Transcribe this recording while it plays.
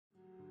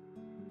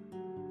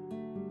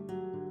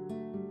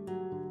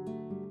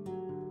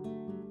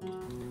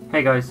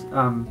Hey guys,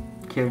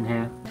 Kyran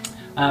here.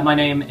 My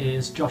name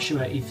is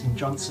Joshua Ethan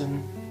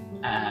Johnson.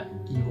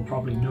 You will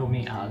probably know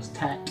me as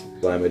Tet.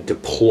 I'm a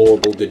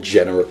deplorable,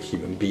 degenerate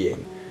human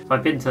being. So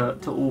I've been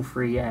to all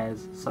three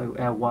Heirs, so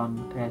Heir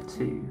 1, Heir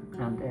 2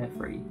 and Heir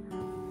 3.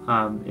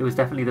 It was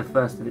definitely the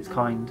first of its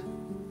kind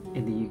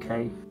in the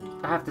UK.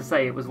 I have to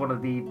say it was one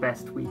of the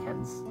best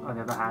weekends I've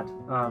ever had.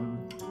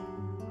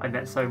 I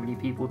met so many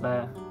people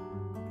there,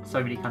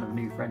 so many kind of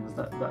new friends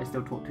that I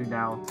still talk to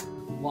now.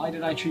 Why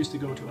did I choose to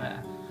go to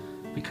Heir?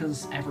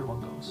 Because everyone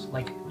goes.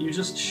 Like, you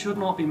just should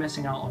not be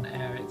missing out on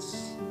Heir.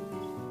 It's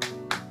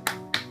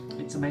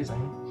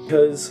amazing.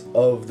 Because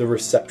of the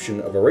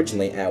reception of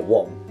originally Heir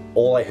 1,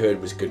 all I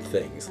heard was good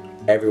things.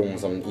 Everyone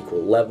was on an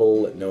equal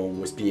level, no one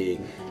was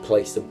being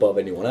placed above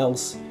anyone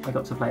else. I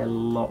got to play a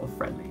lot of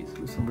friendlies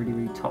with some really,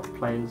 really top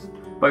players,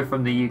 both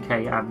from the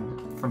UK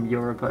and from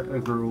Europe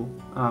overall.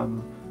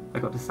 I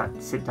got to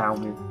sit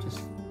down with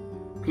just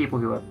people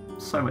who are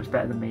so much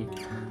better than me.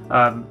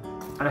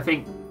 And I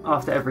think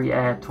after every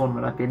Heir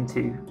tournament I've been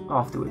to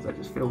afterwards, I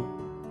just feel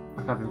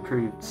like I've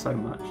improved so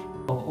much.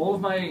 All of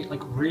my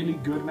really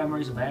good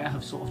memories of Heir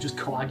have sort of just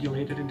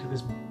coagulated into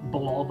this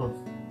blob of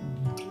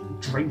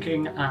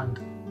drinking and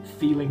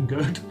feeling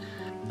good.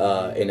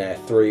 In Heir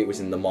 3 it was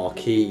in the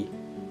marquee,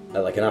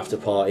 like an after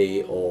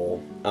party or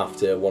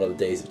after one of the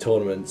days of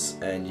tournaments,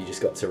 and you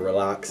just got to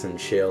relax and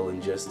chill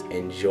and just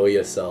enjoy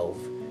yourself.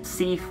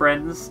 See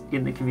friends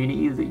in the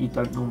community that you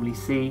don't normally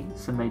see,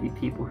 so maybe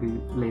people who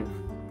live,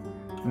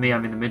 for me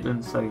I'm in the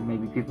Midlands, so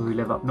maybe people who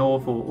live up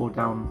north or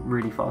down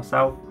really far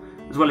south,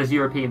 as well as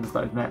Europeans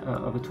that I've met at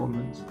other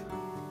tournaments.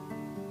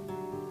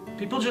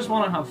 People just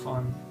want to have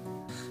fun.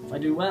 If I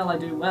do well, I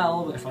do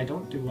well, but if I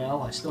don't do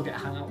well, I still get to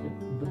hang out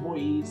with the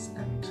boys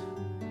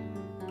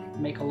and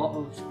make a lot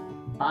of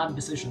bad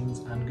decisions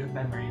and good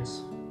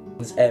memories. What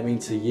does Heir mean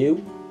to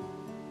you?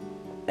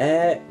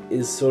 Heir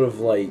is sort of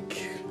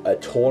like a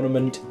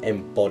tournament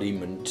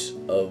embodiment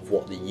of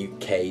what the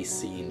UK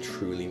scene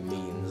truly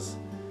means.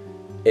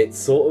 It's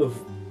sort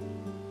of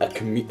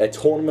a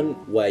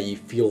tournament where you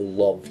feel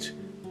loved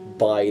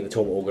by the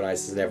tournament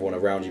organisers and everyone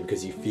around you,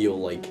 because you feel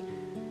like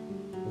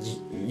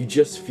you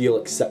just feel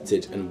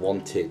accepted and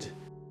wanted